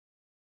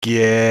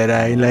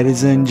G'day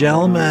ladies and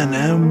gentlemen,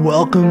 and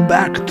welcome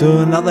back to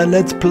another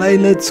Let's Play,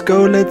 Let's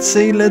Go, Let's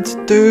See, Let's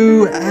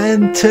Do.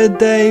 And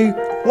today,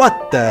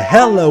 what the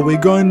hell are we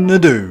going to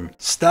do?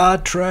 Star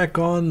Trek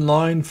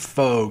Online,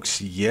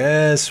 folks.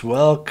 Yes,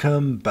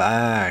 welcome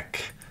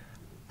back.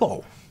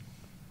 Oh,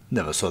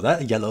 never saw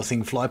that yellow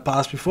thing fly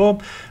past before.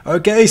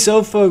 Okay,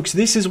 so folks,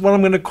 this is what I'm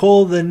going to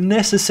call the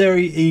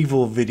Necessary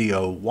Evil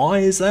video. Why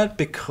is that?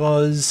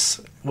 Because,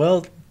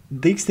 well,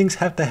 these things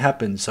have to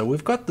happen. So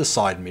we've got the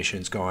side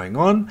missions going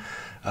on,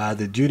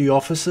 the duty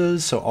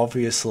officers. So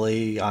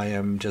obviously I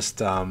am just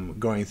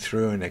going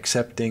through and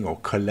accepting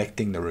or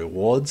collecting the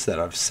rewards that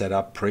I've set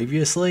up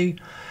previously.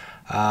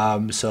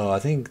 So I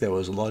think there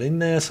was a lot in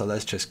there, so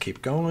let's just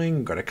keep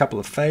going. Got a couple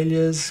of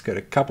failures, got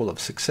a couple of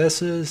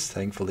successes,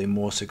 thankfully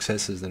more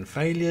successes than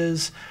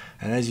failures.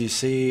 And as you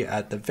see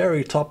at the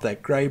very top,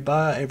 that grey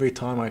bar, every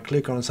time I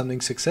click on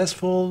something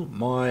successful,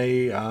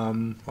 my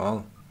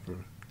well,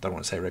 don't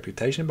want to say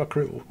reputation, but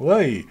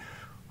wait,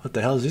 what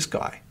the hell is this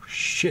guy?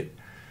 Shit,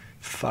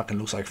 fucking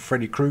looks like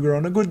Freddy Krueger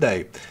on a good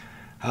day.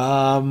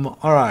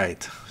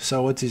 Alright,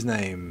 so what's his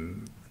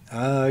name?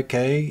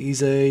 Okay,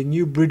 he's a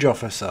new bridge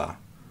officer.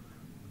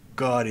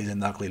 God, he's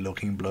an ugly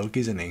looking bloke,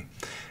 isn't he?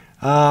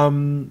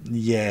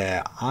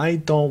 Yeah,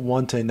 I don't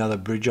want another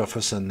bridge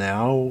officer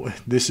now.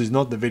 This is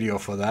not the video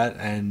for that,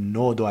 and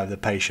nor do I have the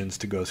patience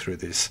to go through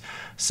this.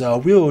 So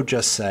we'll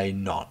just say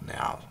not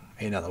now.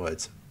 In other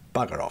words,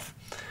 bugger off.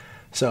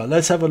 So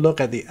let's have a look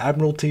at the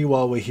Admiralty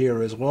while we're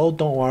here as well.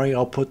 Don't worry,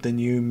 I'll put the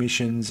new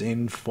missions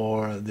in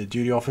for the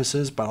duty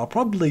officers, but I'll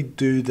probably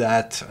do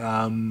that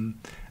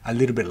a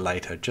little bit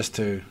later, just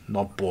to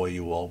not bore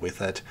you all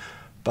with it.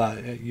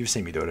 But you've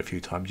seen me do it a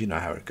few times, you know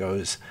how it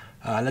goes.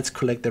 Let's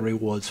collect the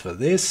rewards for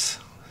this.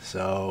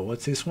 So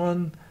what's this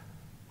one?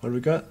 What do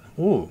we got?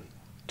 Ooh,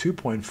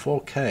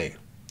 2.4k.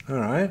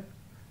 Alright.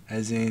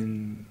 As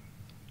in...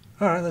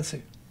 Alright, let's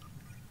see.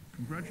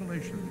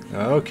 Congratulations.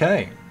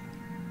 Okay.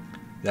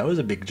 That was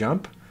a big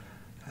jump.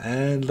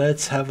 And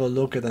let's have a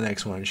look at the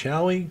next one,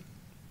 shall we?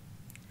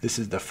 This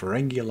is the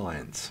Ferengi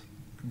Alliance.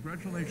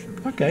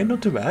 Congratulations. Okay,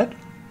 not too bad.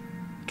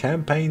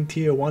 Campaign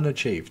tier 1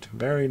 achieved.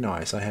 Very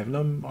nice. I have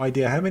no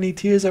idea how many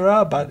tiers there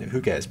are, but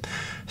who cares.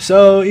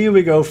 So here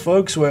we go,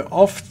 folks. We're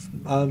off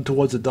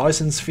towards the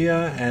Dyson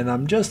Sphere, and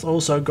I'm just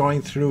also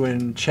going through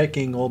and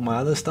checking all my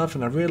other stuff,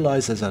 and I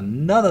realize there's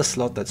another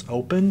slot that's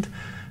opened,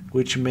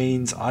 which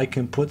means I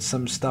can put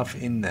some stuff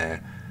in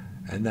there.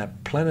 And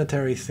that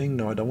planetary thing,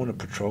 no, I don't want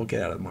to patrol,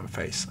 get out of my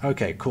face.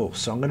 Okay, cool.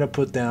 So I'm going to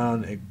put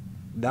down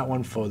that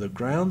one for the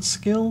ground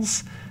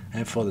skills,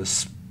 and for the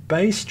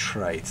space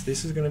traits,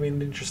 this is going to be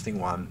an interesting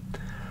one.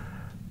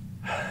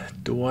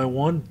 Do I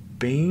want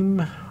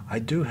beam? I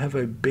do have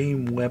a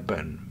beam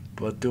weapon,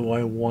 but do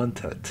I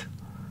want it?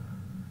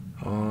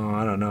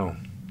 I don't know.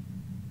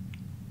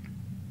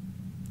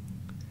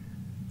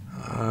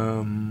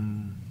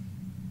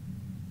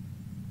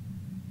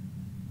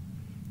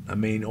 I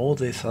mean, all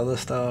this other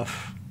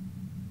stuff.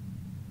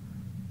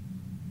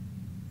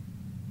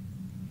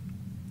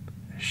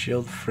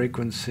 Shield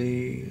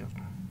frequency,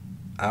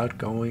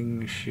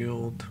 outgoing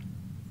shield,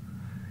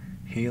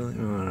 healing,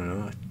 I don't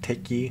know,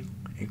 techie,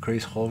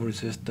 increase hull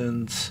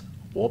resistance,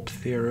 warp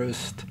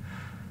theorist.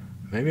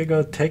 Maybe I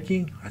go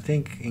techie. I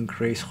think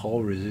increase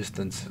hull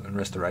resistance and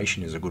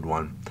restoration is a good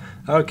one.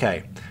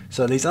 Okay,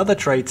 so these other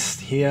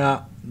traits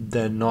here,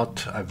 they're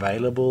not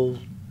available.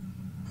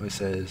 It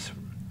says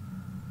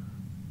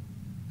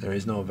there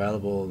is no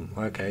available,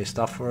 okay,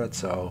 stuff for it,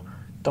 so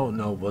don't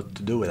know what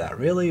to do with that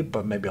really,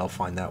 but maybe I'll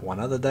find that one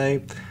other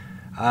day.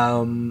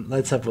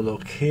 Let's have a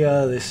look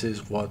here. This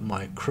is what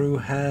my crew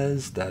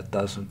has. That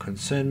doesn't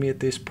concern me at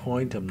this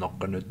point. I'm not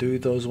going to do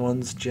those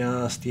ones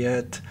just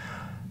yet.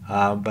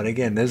 But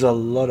again, there's a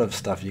lot of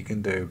stuff you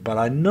can do. But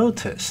I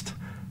noticed,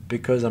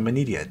 because I'm an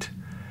idiot,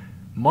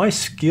 my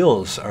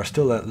skills are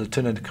still at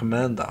Lieutenant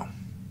Commander.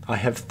 I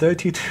have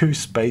 32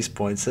 space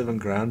points, 7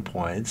 ground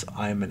points.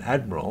 I am an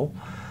Admiral.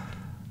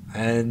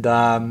 And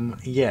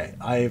yeah,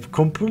 I've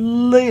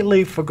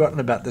completely forgotten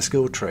about the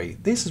skill tree.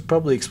 This is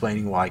probably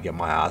explaining why I get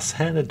my ass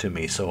handed to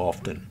me so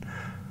often.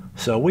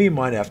 So we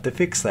might have to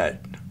fix that.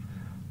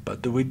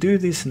 But do we do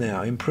this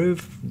now?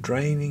 Improve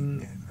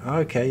draining.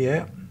 Okay,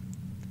 yeah.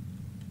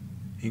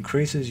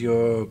 Increases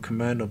your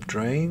command of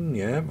drain.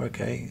 Yeah,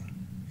 okay.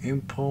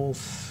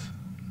 Impulse.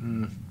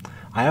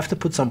 I have to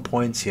put some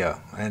points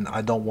here, and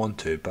I don't want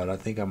to, but I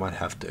think I might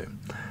have to.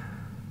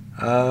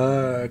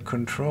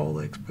 Control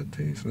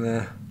expertise.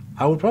 Nah.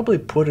 I would probably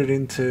put it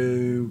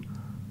into,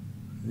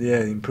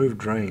 yeah, improved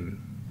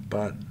drain,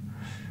 but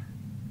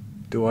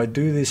do I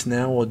do this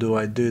now or do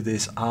I do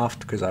this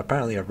after? Because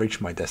apparently I've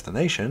reached my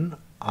destination.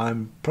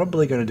 I'm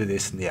probably going to do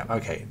this. Yeah,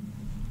 okay.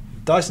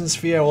 Dyson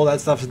Sphere, all that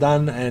stuff's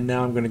done, and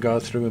now I'm going to go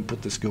through and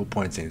put the skill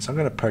points in. So I'm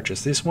going to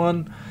purchase this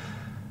one.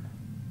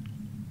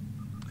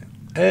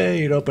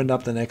 Hey, it opened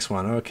up the next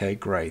one. Okay,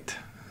 great.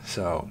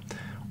 So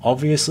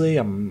obviously,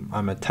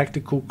 I'm a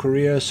tactical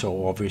career,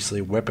 so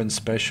obviously weapon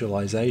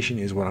specialization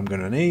is what I'm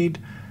going to need,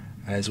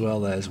 as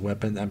well as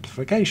weapon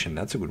amplification.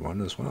 That's a good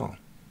one as well.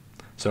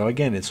 So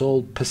again, it's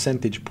all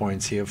percentage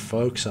points here,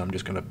 folks. So I'm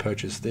just going to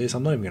purchase this.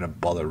 I'm not even going to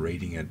bother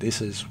reading it. This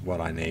is what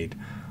I need.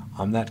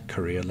 I'm that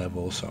career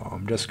level, so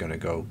I'm just going to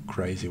go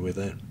crazy with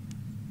it.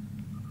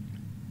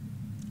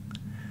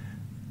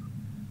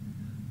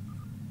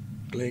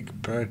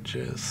 Click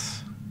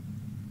purchase.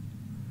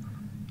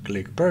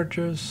 Click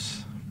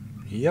purchase.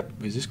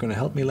 Yep, is this going to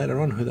help me later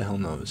on? Who the hell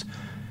knows?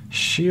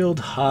 Shield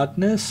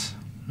hardness.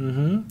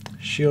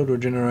 Shield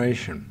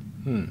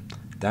regeneration.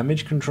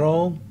 Damage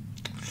control.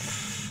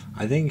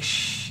 I think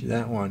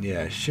that one,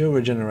 yeah. Shield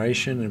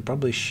regeneration and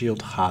probably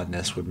shield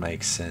hardness would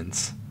make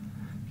sense,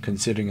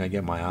 considering I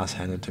get my ass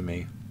handed to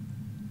me.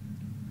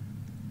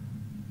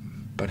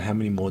 But how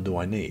many more do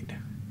I need?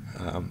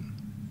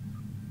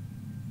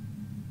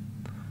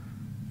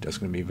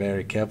 Just going to be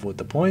very careful with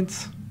the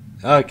points.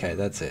 Okay,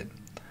 that's it.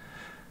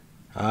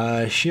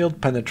 Shield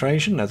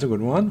penetration, that's a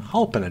good one.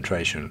 Hull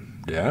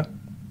penetration, yeah,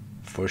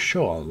 for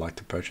sure. I'd like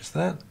to purchase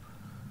that.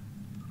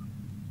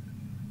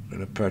 I'm going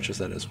to purchase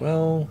that as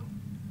well.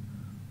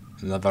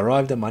 And I've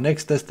arrived at my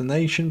next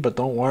destination, but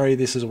don't worry,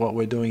 this is what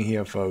we're doing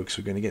here, folks.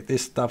 We're going to get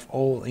this stuff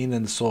all in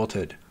and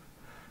sorted.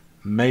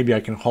 Maybe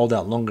I can hold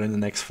out longer in the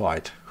next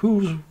fight.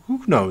 Who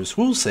knows?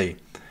 We'll see.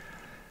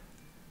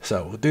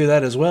 So we'll do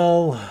that as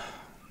well.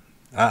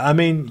 I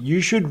mean,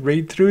 you should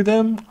read through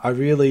them. I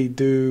really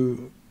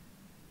do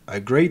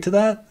agree to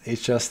that.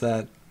 It's just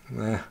that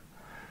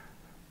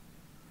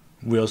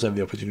we also have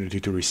the opportunity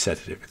to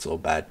reset it if it's all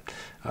bad.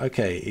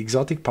 Okay,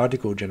 exotic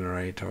particle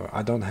generator.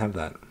 I don't have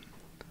that.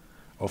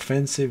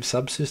 Offensive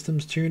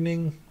subsystems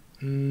tuning.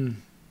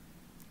 I'm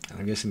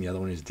guessing the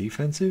other one is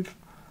defensive.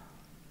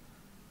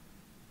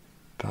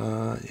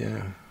 But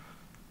yeah,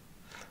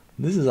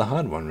 this is a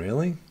hard one,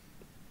 really.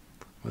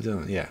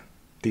 Yeah,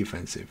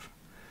 defensive.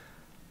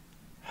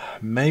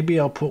 Maybe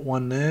I'll put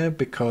one there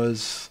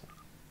because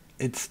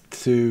it's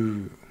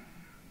to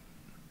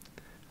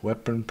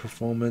weapon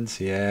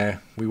performance. Yeah,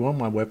 we want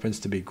my weapons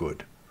to be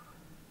good.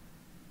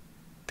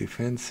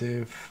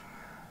 Defensive.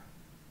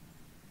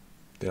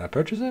 Did I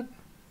purchase it?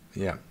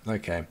 Yeah,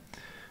 okay.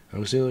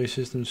 Auxiliary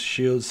systems,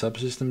 shields,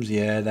 subsystems.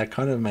 Yeah, that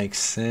kind of makes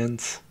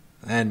sense.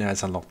 And now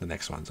it's unlocked the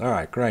next ones.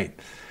 Alright, great.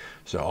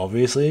 So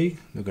obviously,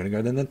 we're going to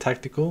go down the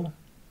tactical.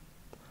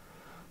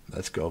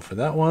 Let's go for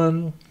that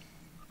one.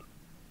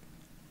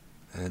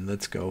 And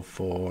let's go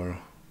for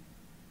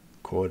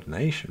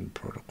coordination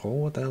protocol.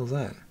 What the hell is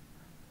that?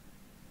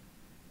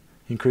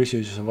 Increase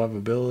your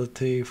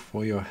survivability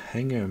for your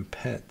hangar and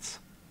pets.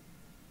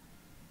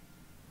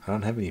 I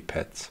don't have any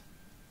pets,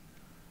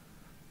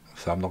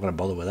 so I'm not going to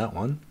bother with that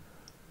one.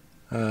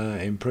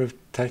 Improve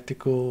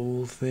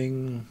tactical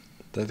thing.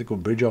 Tactical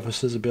bridge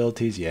officers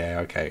abilities.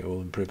 Yeah, okay,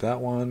 we'll improve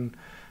that one.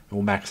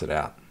 We'll max it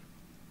out.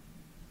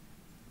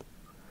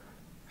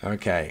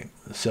 Okay,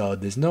 so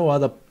there's no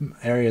other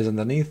areas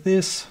underneath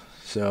this.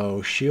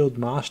 So shield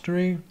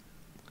mastery.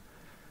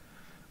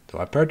 Do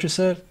I purchase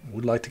it?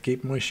 Would like to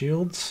keep my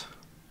shields.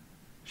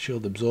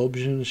 Shield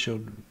absorption.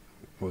 Shield.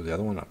 What was the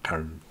other one? I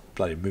can't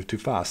bloody move too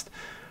fast.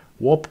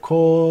 Warp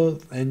core,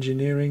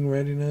 engineering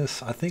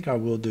readiness. I think I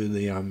will do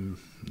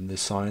the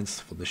science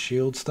for the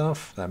shield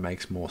stuff. That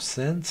makes more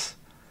sense.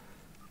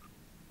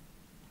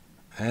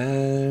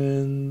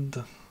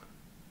 And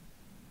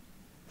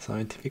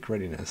scientific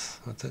readiness.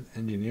 What's it?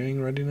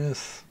 Engineering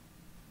readiness.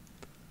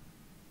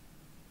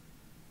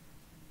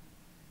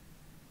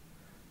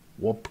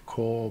 Warp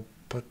core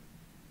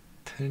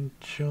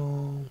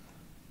potential.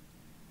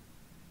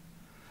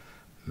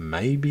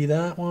 Maybe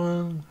that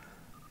one.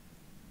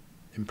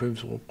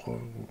 Improves warp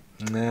core.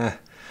 Nah.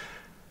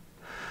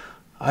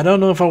 I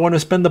don't know if I want to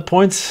spend the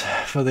points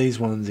for these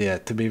ones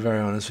yet, to be very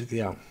honest with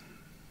you.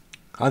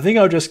 I think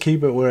I'll just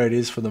keep it where it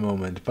is for the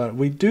moment. But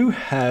we do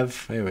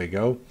have, there we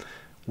go.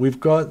 We've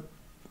got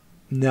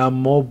now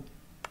more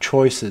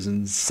choices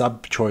and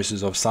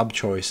sub-choices of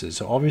sub-choices.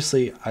 So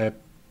obviously,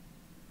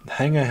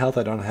 hangar health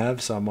I don't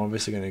have, so I'm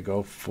obviously going to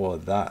go for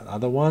that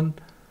other one.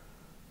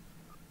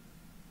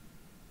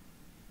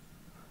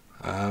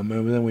 And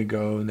then we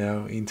go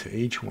now into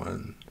each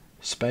one.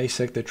 Space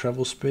sector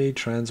travel speed,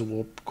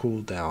 transwarp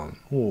cooldown.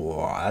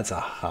 Oh, that's a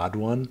hard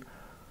one.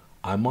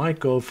 I might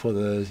go for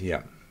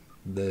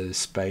the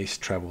space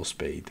travel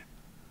speed,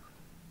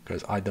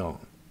 because I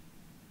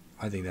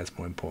think that's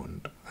more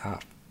important. Ah,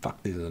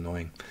 fuck, this is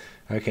annoying.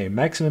 Okay,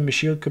 maximum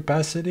shield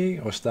capacity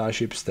or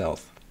starship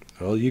stealth.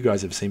 Well, you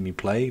guys have seen me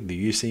play. Do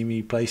you see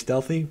me play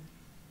stealthy?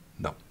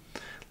 No.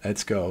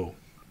 Let's go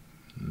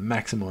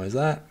maximize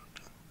that.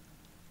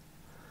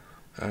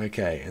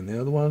 Okay, and the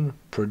other one,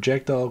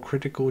 projectile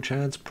critical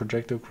chance,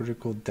 projectile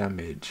critical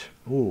damage.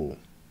 Ooh.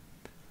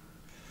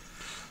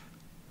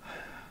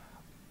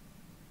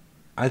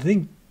 I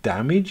think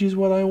damage is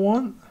what I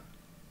want.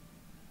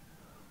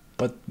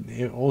 But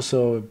it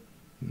also,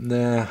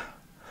 nah.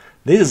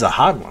 This is a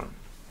hard one.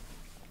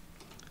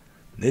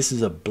 This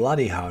is a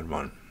bloody hard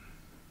one.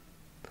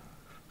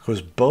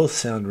 Because both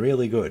sound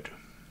really good.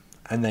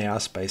 And they are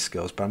space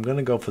skills, but I'm going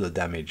to go for the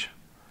damage.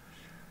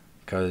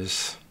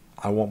 Because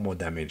I want more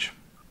damage.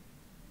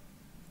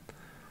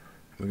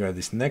 We got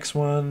this next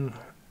one.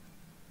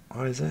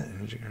 What is that?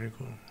 Energy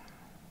critical.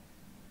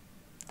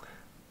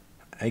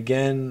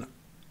 Again,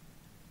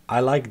 I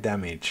like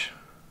damage.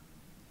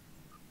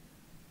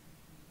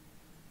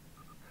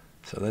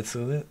 So let's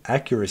do it.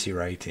 Accuracy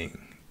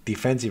rating.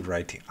 Defensive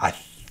rating. I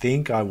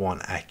think I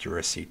want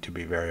accuracy, to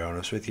be very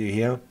honest with you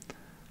here.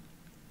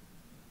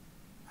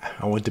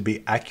 I want to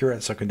be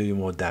accurate so I can do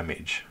more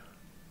damage.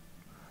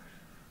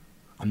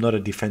 I'm not a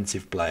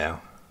defensive player.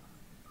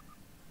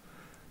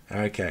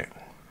 Okay.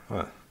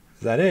 Well,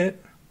 is that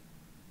it?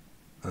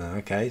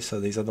 Okay, so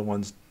these other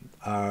ones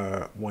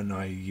are when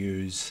I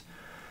use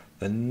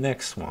the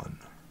next one.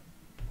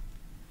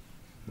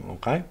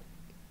 Okay.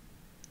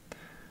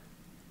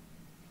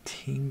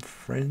 Team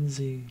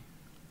Frenzy.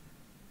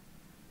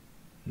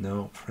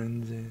 No,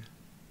 Frenzy.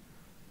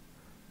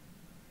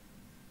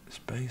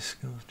 Space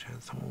skills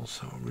chance to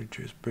also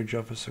reduce bridge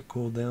officer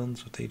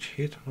cooldowns with each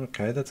hit.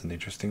 Okay, that's an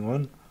interesting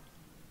one.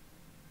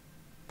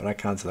 But I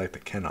can't select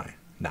it, can I?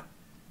 No.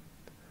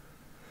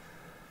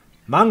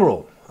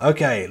 Mongrel.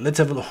 Okay, let's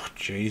have a look. Oh,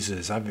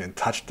 Jesus, I haven't even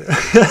touched it.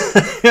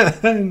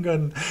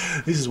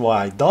 This is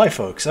why I die,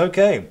 folks.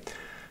 Okay.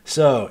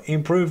 So,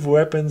 improve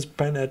weapons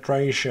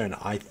penetration.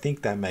 I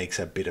think that makes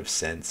a bit of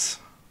sense.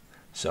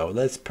 So,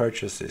 let's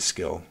purchase this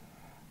skill.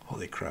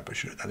 Holy crap, I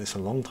should have done this a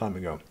long time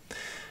ago.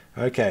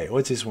 Okay,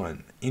 what's this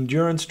one?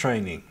 Endurance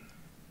training.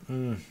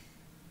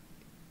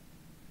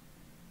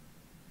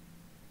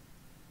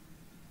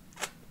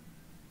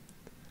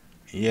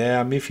 Yeah,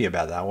 I'm iffy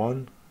about that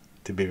one,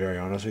 to be very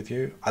honest with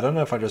you. I don't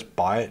know if I just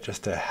buy it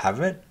just to have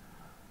it.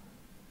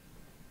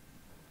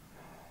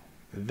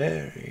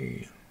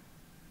 Very...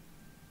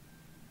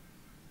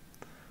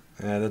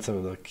 Yeah, let's have a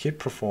look. Kit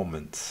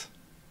performance.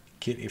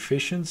 Kit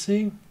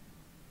efficiency.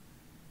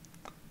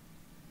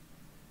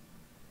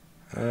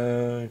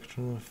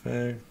 Control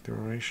effect,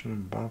 duration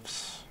and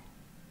buffs.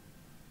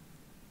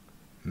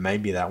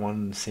 Maybe that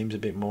one seems a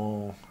bit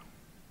more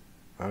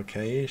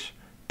okay-ish.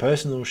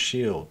 Personal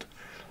shield.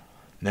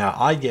 Now,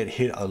 I get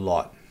hit a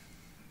lot.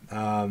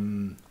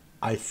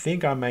 I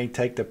think I may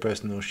take the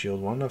personal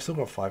shield one. I've still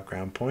got 5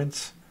 ground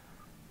points.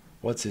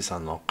 What's this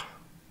unlock?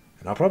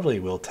 And I probably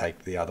will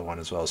take the other one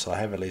as well, so I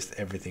have at least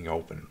everything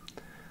open.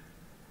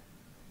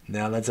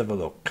 Now, let's have a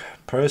look.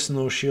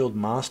 Personal shield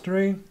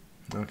mastery.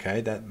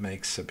 Okay, that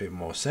makes a bit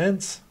more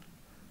sense.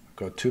 I've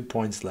got 2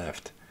 points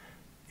left.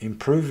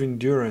 Improve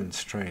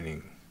endurance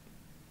training.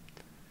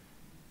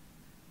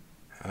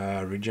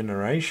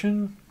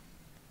 Regeneration.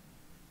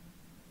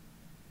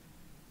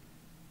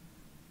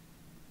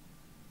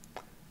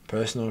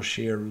 Personal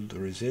shield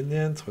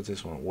resilience. What's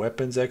this one?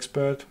 Weapons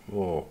expert.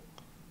 Whoa.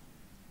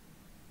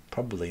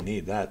 Probably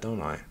need that,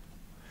 don't I?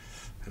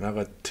 And I've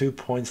got 2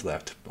 points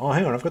left. Oh,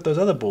 hang on. I've got those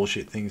other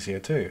bullshit things here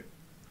too.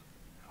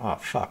 Oh,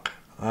 fuck.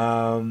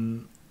 There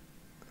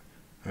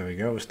we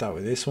go. We'll start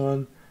with this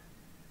one.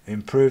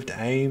 Improved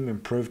aim,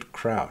 improved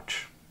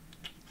crouch.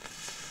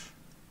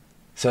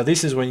 So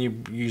this is when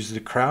you use the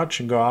crouch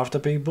and go after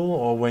people,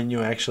 or when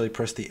you actually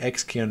press the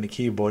X key on the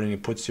keyboard and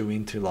it puts you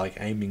into like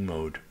aiming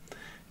mode.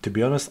 To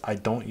be honest, I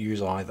don't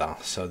use either,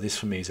 so this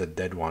for me is a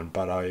dead one,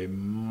 but I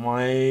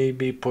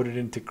maybe put it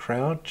into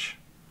crouch.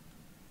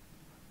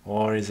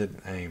 Or is it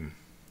aim?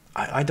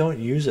 I don't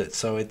use it,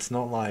 so it's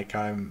not like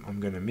I'm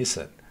gonna miss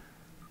it.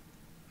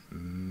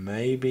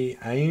 Maybe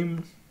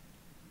aim.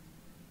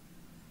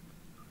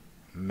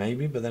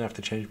 Maybe, but then I have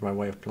to change my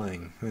way of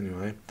playing.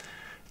 Anyway.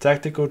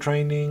 Tactical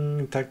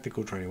training.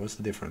 Tactical training. What's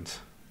the difference?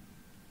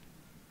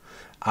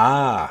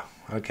 Ah,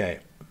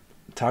 okay.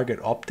 Target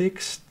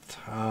optics.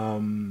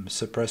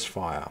 Suppress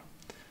fire.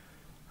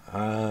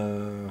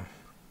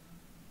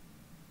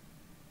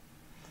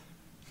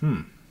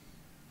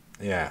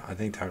 Yeah, I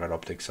think target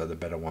optics are the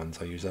better ones.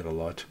 I use that a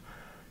lot.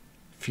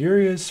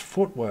 Furious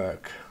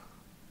footwork.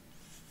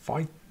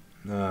 Fight.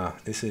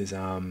 This is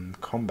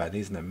combat,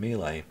 isn't it?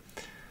 Melee.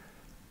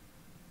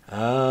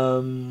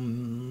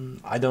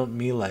 I don't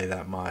melee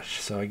that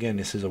much, so again,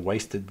 this is a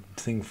wasted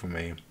thing for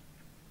me.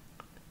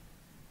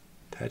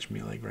 Attach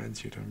melee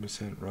grants you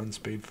 10% run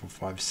speed for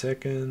 5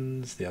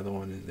 seconds. The other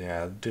one is,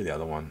 yeah, do the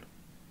other one.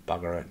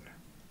 Bugger it.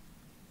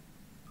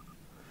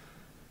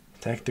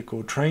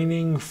 Tactical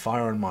training,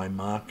 fire on my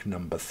mark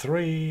number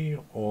 3,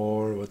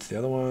 or what's the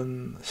other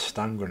one?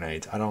 Stun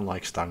grenades. I don't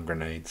like stun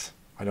grenades.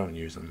 I don't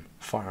use them.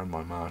 Fire on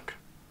my mark.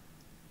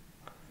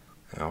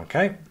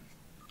 Okay.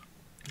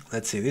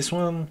 Let's see this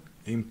one.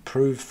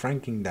 Improve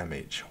flanking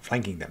damage.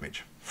 Flanking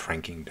damage.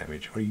 Flanking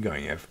damage. Where are you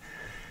going, Ev?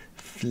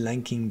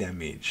 Flanking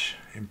damage.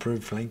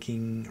 Improve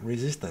flanking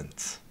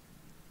resistance.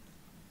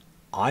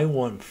 I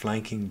want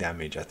flanking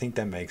damage. I think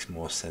that makes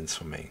more sense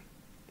for me.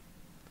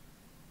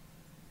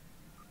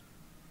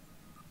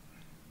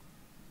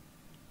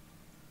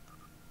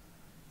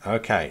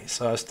 Okay,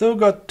 so I still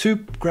got 2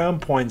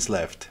 ground points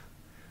left.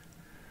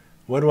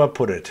 Where do I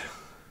put it?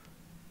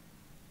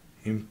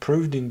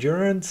 Improved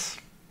endurance.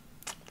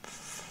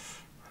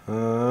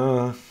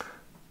 I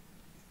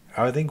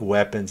think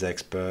weapons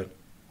expert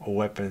or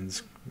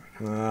weapons.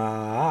 2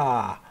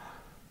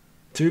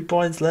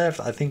 points left.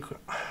 I think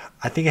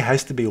it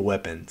has to be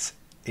weapons.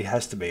 It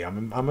has to be.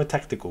 I'm a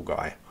tactical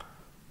guy.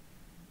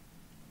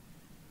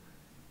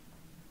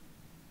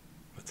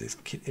 What's this?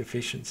 Kit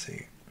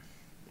efficiency.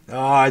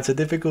 Oh, it's a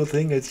difficult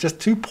thing. It's just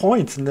 2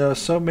 points, and there are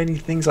so many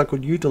things I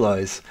could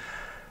utilize.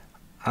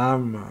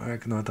 No, I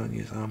don't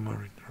use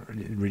armor.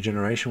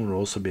 Regeneration would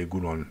also be a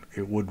good one.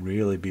 It would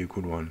really be a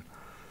good one.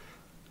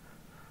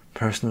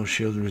 Personal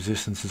shield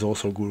resistance is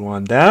also a good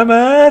one. Damn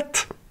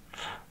it!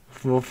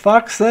 For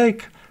fuck's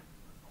sake!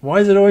 Why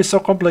is it always so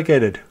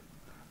complicated?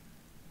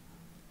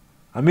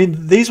 I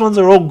mean, these ones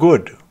are all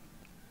good.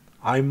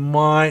 I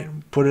might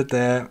put it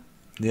there.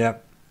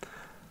 Yep.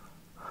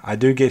 I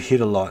do get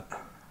hit a lot.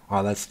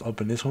 Oh, let's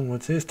open this one.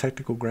 What's this?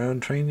 Tactical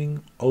ground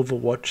training.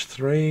 Overwatch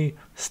 3.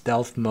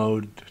 Stealth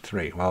mode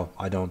 3. Well,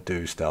 I don't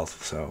do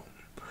stealth, so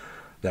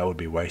that would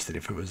be wasted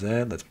if it was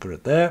there. Let's put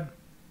it there.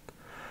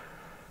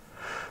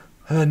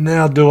 And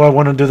now do I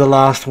want to do the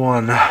last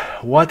one?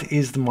 What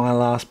is my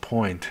last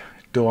point?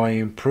 Do I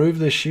improve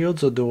the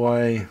shields or do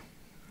I...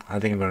 I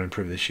think I'm going to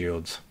improve the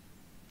shields.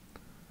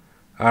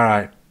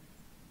 Alright.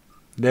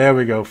 There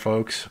we go,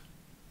 folks.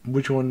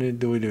 Which one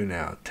do we do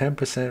now?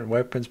 10%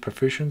 weapons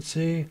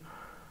proficiency.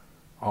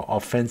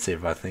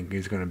 Offensive, I think,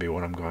 is going to be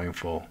what I'm going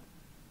for.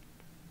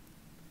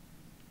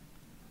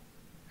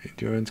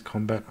 Endurance,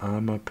 combat,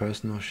 armor,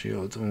 personal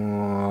shields.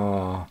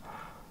 Oh.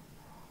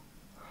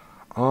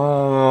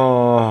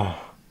 Oh.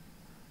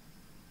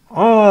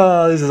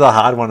 Oh, this is a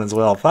hard one as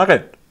well. Fuck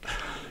it.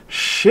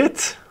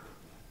 Shit.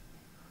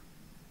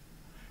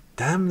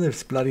 Damn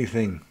this bloody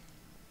thing.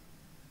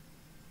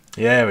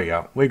 Yeah, there we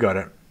go. We got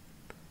it.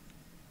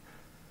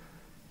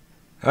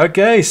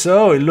 Okay,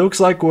 so it looks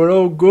like we're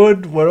all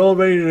good. We're all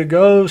ready to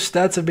go.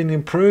 Stats have been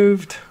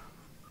improved.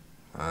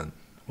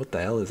 What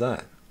the hell is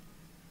that?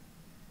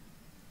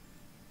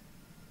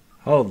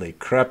 Holy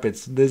crap,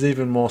 there's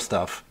even more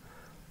stuff.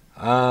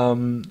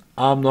 I'm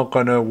not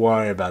going to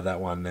worry about that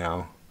one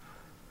now.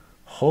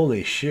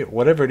 Holy shit,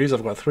 whatever it is,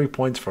 I've got 3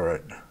 points for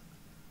it.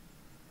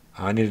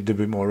 I need to do a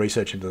bit more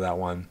research into that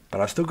one. But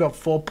I've still got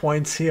 4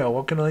 points here.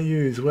 What can I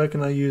use? Where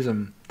can I use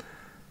them?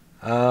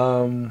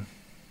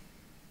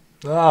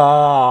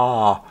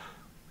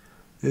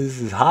 This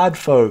is hard,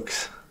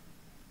 folks.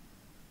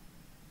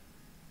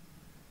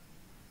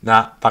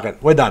 Nah, fuck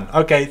it. We're done.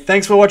 Okay,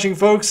 thanks for watching,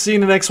 folks. See you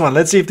in the next one.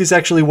 Let's see if this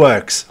actually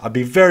works. I'd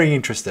be very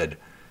interested.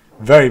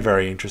 Very,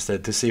 very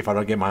interested to see if I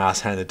don't get my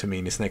ass handed to me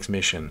in this next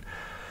mission.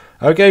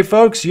 Okay,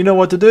 folks, you know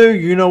what to do.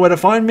 You know where to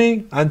find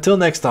me. Until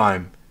next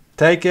time,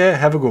 take care.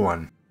 Have a good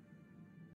one.